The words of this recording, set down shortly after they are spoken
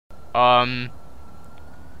Well,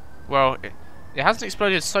 it hasn't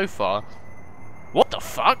exploded so far. What the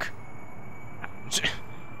fuck?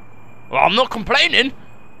 Well, I'm not complaining.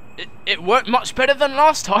 It worked much better than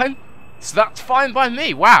last time, so that's fine by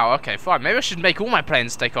me. Wow. Okay, fine. Maybe I should make all my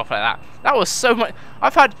planes take off like that. That was so much.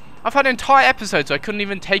 I've had entire episodes where I couldn't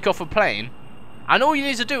even take off a plane, and all you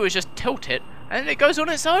need to do is just tilt it, and it goes on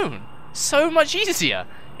its own. So much easier.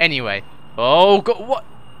 Anyway. Oh god. What?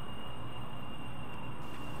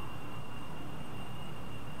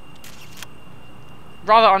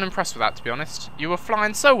 Rather unimpressed with that, to be honest. You were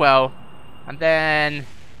flying so well, and then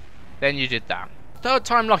you did that. Third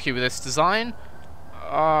time lucky with this design.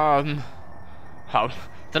 The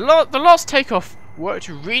last takeoff worked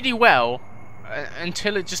really well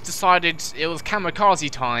until it just decided it was kamikaze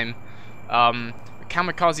time.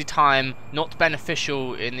 Kamikaze time, not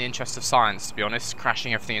beneficial in the interest of science, to be honest,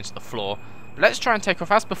 crashing everything into the floor. But let's try and take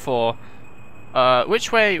off as before.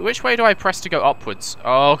 Which way do I press to go upwards?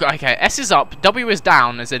 Oh, okay. S is up, W is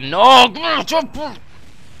down, as in no.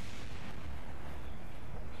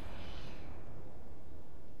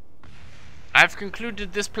 I've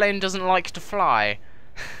concluded this plane doesn't like to fly.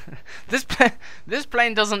 This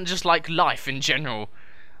plane doesn't just like life in general.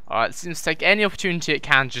 It seems to take any opportunity it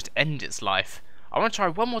can to just end its life. I want to try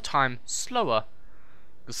one more time, slower.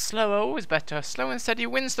 Because slower, always better. Slow and steady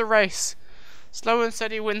wins the race. Slow and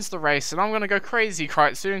steady wins the race. And I'm going to go crazy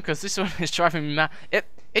quite soon because this one is driving me mad. It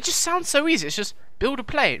just sounds so easy. It's just build a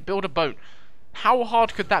plane, build a boat. How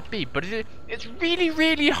hard could that be? But it's really,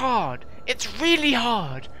 really hard. It's really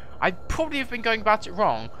hard. I probably have been going about it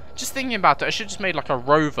wrong. Just thinking about it, I should have just made like a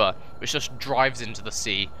rover which just drives into the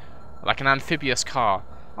sea. Like an amphibious car.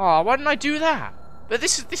 Oh, why didn't I do that? But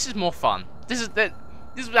this is more fun. This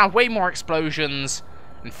is now way more explosions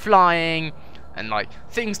and flying and like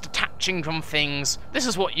things detaching from things. This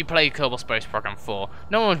is what you play Kerbal Space Program for.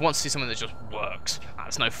 No one wants to see something that just works.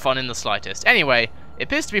 That's no fun in the slightest. Anyway, it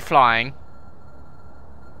appears to be flying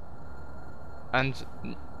and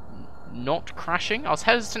not crashing. I was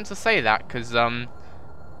hesitant to say that because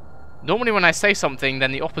normally when I say something,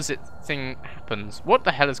 then the opposite thing happens. What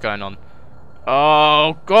the hell is going on?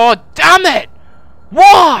 Oh god damn it!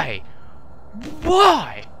 Why?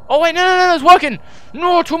 Why? Oh wait, no, it's working.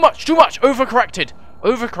 No, too much. Overcorrected.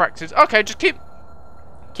 Okay, just keep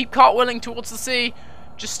cartwheeling towards the sea.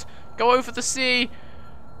 Just go over the sea.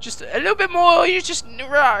 Just a little bit more. You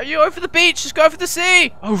over the beach. Just go over the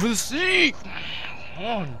sea. Over the sea. Come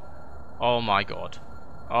on. Oh my god.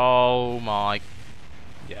 Oh my.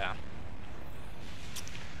 Yeah.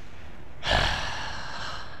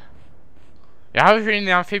 Yeah, I have a feeling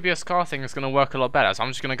the amphibious car thing is going to work a lot better, so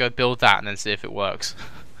I'm just going to go build that and then see if it works.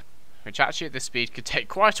 Which actually at this speed could take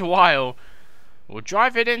quite a while. We'll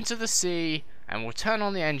drive it into the sea, and we'll turn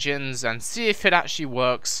on the engines and see if it actually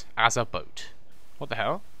works as a boat. What the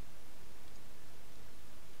hell?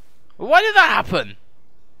 Why did that happen?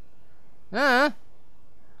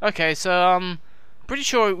 Okay, so, pretty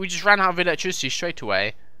sure we just ran out of electricity straight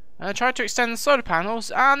away. I tried to extend the solar panels,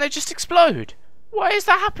 and they just explode. Why is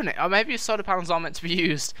that happening? Oh, maybe solar panels aren't meant to be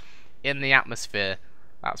used in the atmosphere.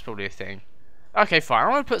 That's probably a thing. Okay, fine. I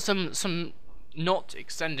want to put some not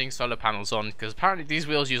extending solar panels on because apparently these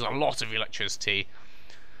wheels use a lot of electricity.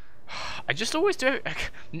 I just always do it.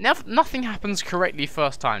 Nothing happens correctly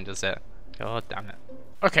first time, does it? God damn it.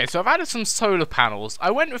 Okay, so I've added some solar panels.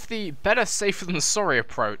 I went with the better safer than sorry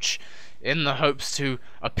approach in the hopes to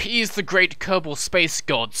appease the great Kerbal space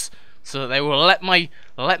gods, so that they will let my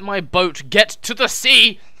boat get to the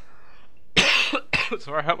sea.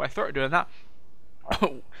 Sorry, I hurt my throat doing that.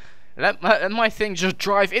 Let my thing just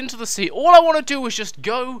drive into the sea. All I want to do is just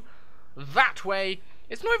go that way.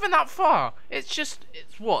 It's not even that far. It's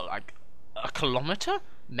what, like a kilometer?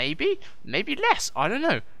 Maybe less. I don't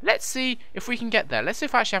know. Let's see if we can get there. Let's see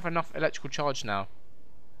if I actually have enough electrical charge now.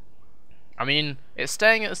 I mean, it's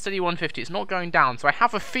staying at a steady 150. It's not going down, so I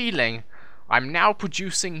have a feeling I'm now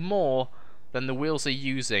producing more than the wheels are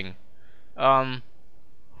using.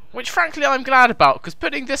 Which frankly I'm glad about, because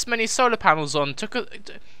putting this many solar panels on took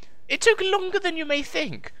longer than you may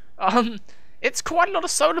think. It's quite a lot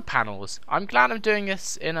of solar panels. I'm glad I'm doing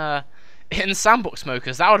this in sandbox mode,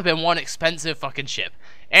 because that would have been one expensive fucking ship.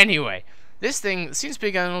 Anyway, this thing seems to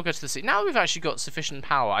be going all good to the sea. Now we've actually got sufficient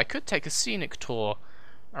power, I could take a scenic tour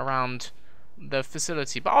around the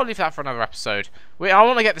facility, but I'll leave that for another episode. I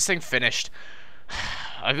want to get this thing finished.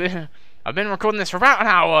 I've been recording this for about an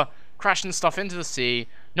hour, crashing stuff into the sea,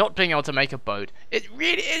 not being able to make a boat.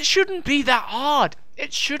 It shouldn't be that hard.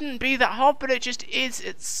 It shouldn't be that hard, but it just is.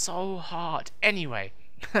 It's so hard. Anyway,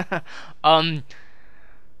 I'm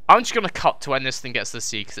just gonna cut to when this thing gets to the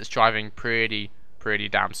sea because it's driving pretty pretty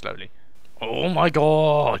damn slowly. Oh my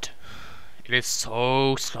god! It is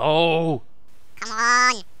so slow! Come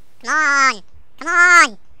on! Come on! Come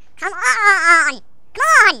on! Come on! Come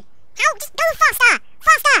on! How? Just go faster!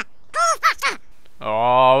 Faster! Go faster!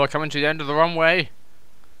 Oh, we're coming to the end of the runway.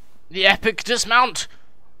 The epic dismount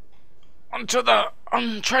onto the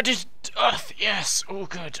untreaded earth. Yes. Oh,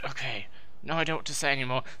 good. Okay. No idea what to say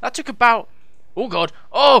anymore. That took about... Oh, God.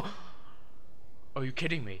 Oh! Are you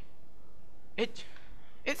kidding me? It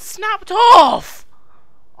snapped off!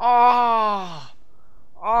 Ah.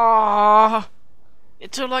 Ah.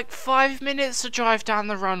 It took like 5 minutes to drive down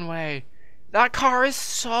the runway. That car is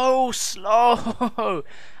so slow.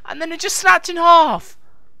 And then it just snapped in half.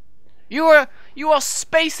 You are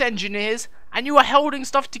space engineers, and you are holding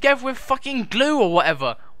stuff together with fucking glue or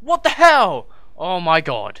whatever. What the hell? Oh my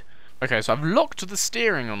god. Okay, so I've locked the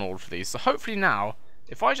steering on all of these. So hopefully now,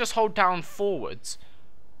 if I just hold down forwards,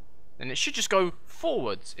 then it should just go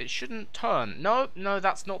forwards. It shouldn't turn. No,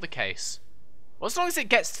 that's not the case. Well, as long as it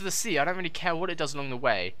gets to the sea, I don't really care what it does along the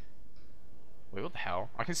way. Wait, what the hell?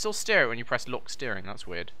 I can still steer it when you press lock steering. That's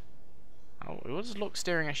weird. What does lock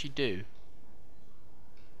steering actually do?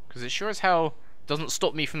 Because it sure as hell doesn't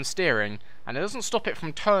stop me from steering, and it doesn't stop it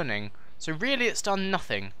from turning. So really, it's done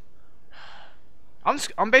nothing. I'm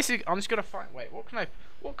just gonna find. Wait, what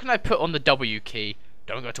can I put on the W key?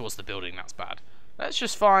 Don't go towards the building. That's bad. Let's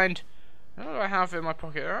just find. What do I have in my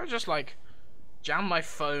pocket? I just like jam my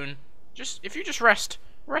phone. If you just rest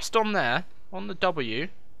on there on the W.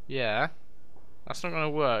 Yeah, that's not gonna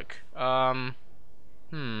work. No,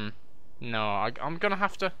 I'm gonna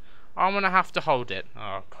have to hold it.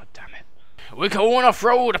 Oh god damn it. We're going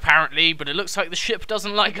off-road apparently, but it looks like the ship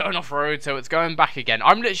doesn't like going off-road, so it's going back again.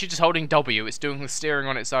 I'm literally just holding W, it's doing the steering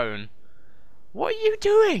on its own. What are you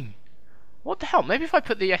doing? What the hell? Maybe if I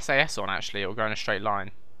put the SAS on actually, it'll go in a straight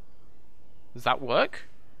line. Does that work?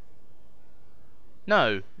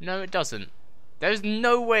 No, it doesn't. There's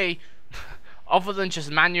no way, other than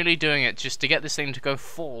just manually doing it, just to get this thing to go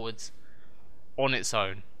forwards on its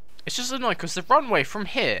own. It's just annoying because the runway from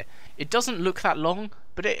here, it doesn't look that long,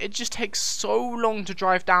 but it just takes so long to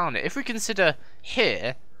drive down it. If we consider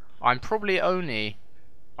here, I'm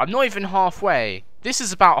not even halfway. This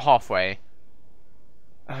is about halfway.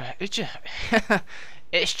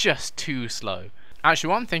 It's just too slow. Actually,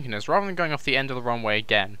 what I'm thinking is, rather than going off the end of the runway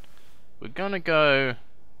again, we're gonna go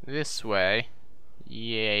this way.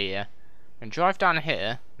 Yeah. And drive down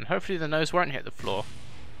here, and hopefully the nose won't hit the floor.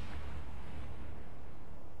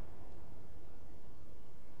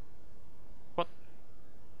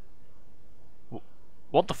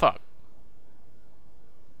 What the fuck?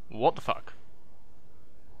 What the fuck?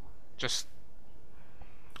 Just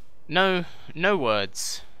no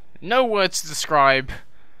words. No words to describe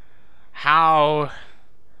how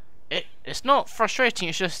it's not frustrating,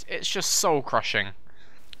 it's just soul crushing.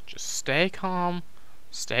 Just stay calm,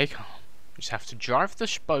 stay calm. You just have to drive the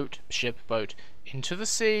ship boat into the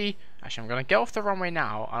sea. Actually, I'm gonna get off the runway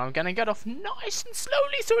now, and I'm gonna get off nice and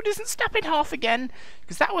slowly so it doesn't snap in half again,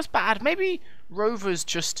 because that was bad. Maybe rovers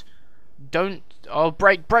just don't. Oh,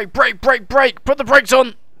 brake! Put the brakes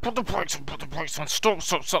on! Put the brakes on! Stop!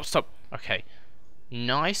 Okay,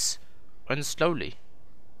 nice and slowly.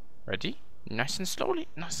 Ready? Nice and slowly.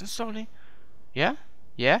 Yeah.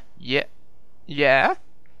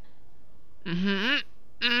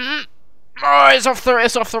 Oh, it's off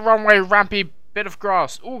the runway. Rampy bit of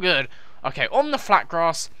grass. All good. Okay, on the flat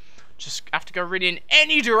grass. Just have to go really in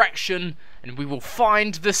any direction, and we will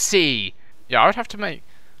find the sea. Yeah, I'd have to make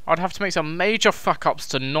some major fuck ups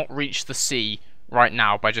to not reach the sea right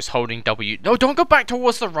now by just holding W. No, don't go back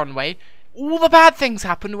towards the runway. All the bad things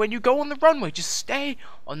happen when you go on the runway. Just stay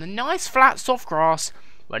on the nice flat soft grass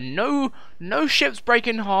where no ships break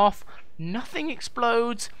in half, nothing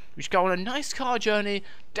explodes. We should go on a nice car journey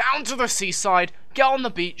down to the seaside, get on the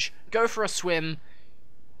beach, go for a swim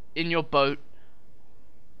in your boat,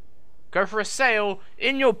 go for a sail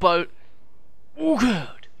in your boat. All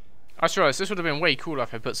good. I just realised this would have been way cooler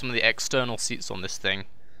if I put some of the external seats on this thing.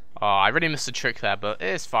 Oh, I really missed a trick there, but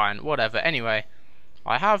it's fine, whatever. Anyway,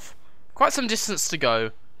 I have quite some distance to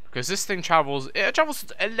go, because this thing travels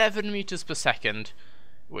 11 meters per second,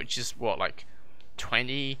 which is what, like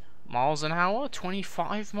 20 miles an hour,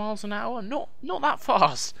 25 miles an hour, not that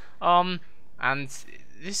fast. And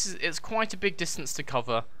it's quite a big distance to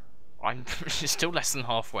cover. I'm still less than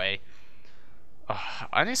halfway.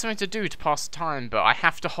 I need something to do to pass the time, but I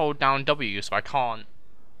have to hold down W, so I can't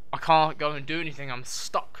go and do anything. I'm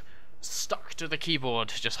stuck to the keyboard,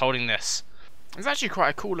 just holding this. It's actually quite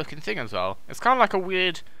a cool looking thing as well. It's kind of like a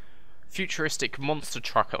weird futuristic monster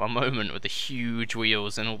truck at the moment with the huge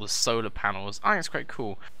wheels and all the solar panels. I think it's quite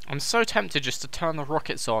cool. I'm so tempted just to turn the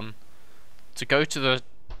rockets on to go to the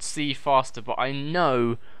sea faster, but I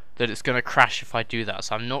know that it's going to crash if I do that,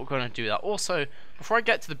 so I'm not going to do that. Also, before I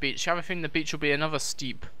get to the beach, I have a feeling the beach will be another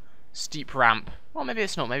steep ramp. Well, maybe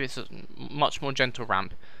it's not. Maybe it's a much more gentle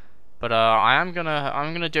ramp. But I'm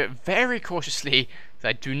gonna do it very cautiously, because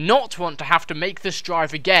I do not want to have to make this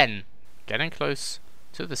drive again. Getting close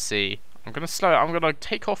to the sea. I'm gonna slow it. I'm gonna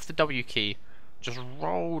take off the W key. Just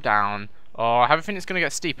roll down. Oh, I have a feeling it's gonna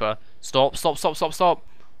get steeper. Stop, stop, stop, stop, stop.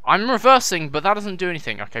 I'm reversing, but that doesn't do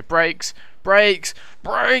anything. Okay, brakes, brakes,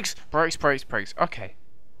 brakes, brakes, brakes, brakes. Okay,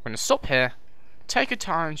 we're gonna stop here. Take a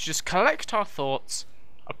time to just collect our thoughts.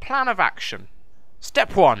 A plan of action.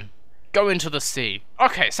 Step 1. Go into the sea.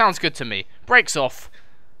 Okay, sounds good to me. Brakes off.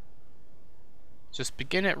 Just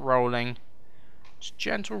begin it rolling. Just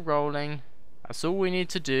gentle rolling. That's all we need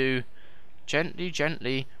to do. Gently,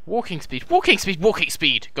 gently. Walking speed, walking speed, walking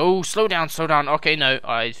speed. Go, slow down, slow down. Okay, no,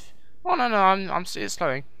 oh no, it's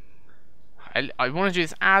slowing. I want to do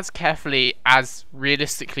this as carefully as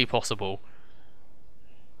realistically possible.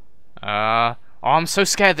 Oh, I'm so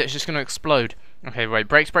scared that it's just going to explode. Okay, wait,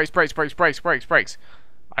 brakes, brakes, brakes, brakes, brakes, brakes, brakes.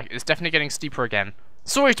 It's definitely getting steeper again.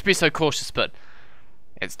 Sorry to be so cautious, but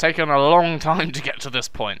it's taken a long time to get to this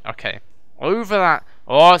point. Okay, over that.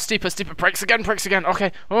 Oh, steeper, steeper. Brakes again, brakes again.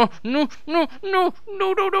 Okay. Oh no, no, no,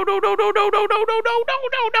 no, no, no, no, no, no, no, no, no, no,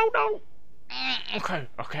 no, no, no. Okay,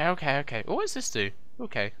 okay, okay, okay. Oh, what does this do?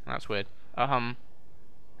 Okay, that's weird.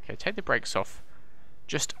 Okay, take the brakes off.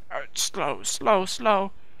 Just slow, slow,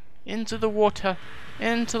 slow. Into the water.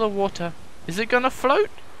 Into the water. Is it gonna float?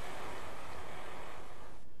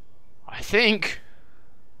 I think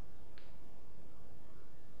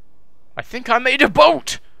I made a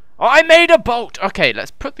boat! I made a boat! Okay,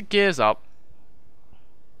 let's put the gears up.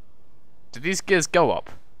 Do these gears go up?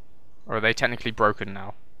 Or are they technically broken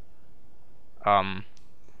now?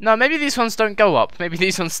 No, maybe these ones don't go up. Maybe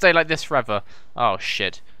these ones stay like this forever. Oh,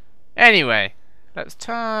 shit. Anyway, let's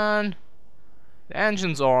turn the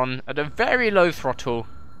engines on at a very low throttle.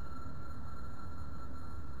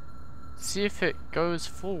 See if it goes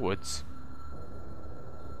forwards.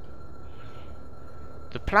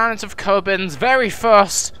 The planet of Kerbin's very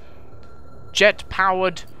first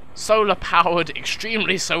jet-powered, solar-powered,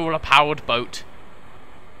 extremely solar-powered boat.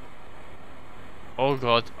 Oh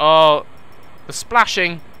god. Oh, the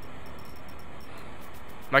splashing.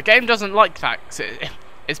 My game doesn't like that.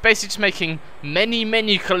 It's basically just making many,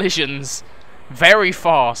 many collisions very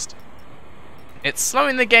fast. It's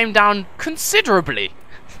slowing the game down considerably.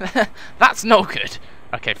 That's not good.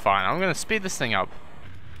 Okay, fine. I'm going to speed this thing up.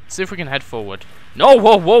 See if we can head forward. No,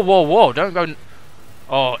 whoa, whoa, whoa, whoa. Don't go.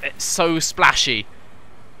 Oh, it's so splashy.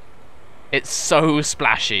 It's so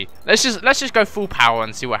splashy. Let's just go full power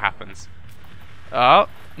and see what happens. Oh,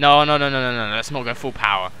 no, no, no, no, no, no. Let's not go full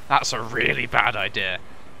power. That's a really bad idea.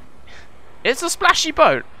 It's a splashy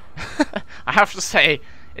boat. I have to say,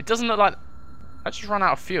 it doesn't look like... I just ran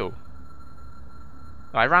out of fuel.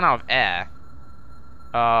 I ran out of air.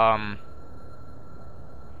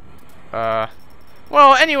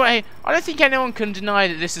 Well, anyway, I don't think anyone can deny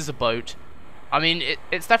that this is a boat. I mean,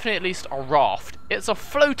 it's definitely at least a raft. It's a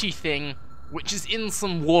floaty thing, which is in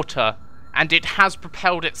some water, and it has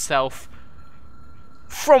propelled itself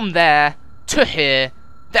from there to here,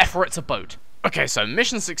 therefore it's a boat. Okay, so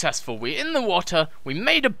mission successful. We're in the water, we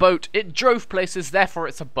made a boat, it drove places, therefore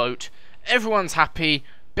it's a boat. Everyone's happy,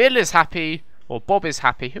 Bill is happy, or Bob is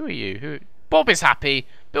happy. Who are you? Bob is happy,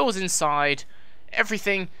 Bill's inside,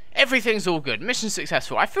 everything's all good. Mission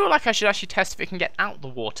successful. I feel like I should actually test if it can get out the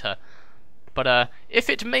water. But if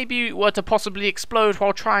it maybe were to possibly explode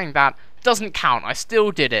while trying that, it doesn't count. I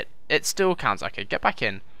still did it. It still counts. Okay, get back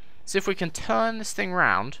in. See if we can turn this thing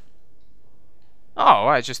round. Oh,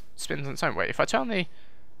 it just spins on its own. Wait, if I turn the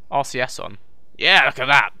RCS on. Yeah, look at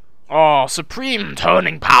that. Oh, supreme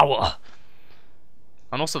turning power.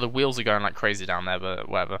 And also the wheels are going like crazy down there, but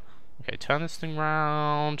whatever. Okay, turn this thing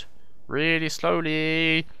round. Really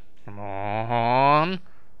slowly. Come on.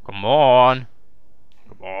 Come on.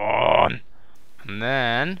 Come on. And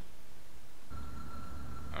then...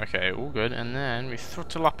 Okay, all good. And then we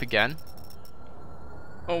throttle up again.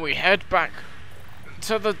 Oh, we head back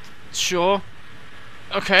to the shore.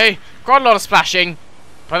 Okay, quite a lot of splashing.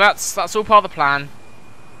 But that's all part of the plan.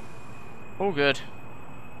 All good.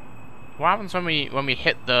 What happens when we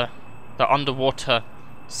hit the underwater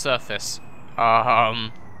surface?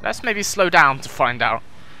 Let's maybe slow down to find out.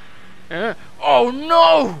 Oh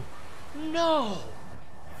no! No!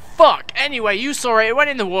 Fuck! Anyway, you saw it. It went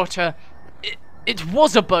in the water. It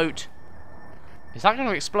was a boat. Is that going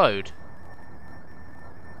to explode?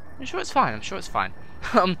 I'm sure it's fine. I'm sure it's fine.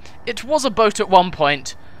 It was a boat at one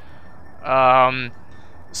point.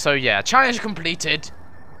 So yeah, challenge completed.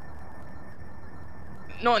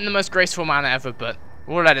 Not in the most graceful manner ever, but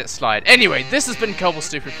we'll let it slide. Anyway, this has been Kerbal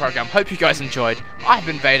Stupid Program. Hope you guys enjoyed. I've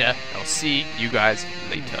been Vader. I'll see you guys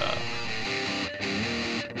later.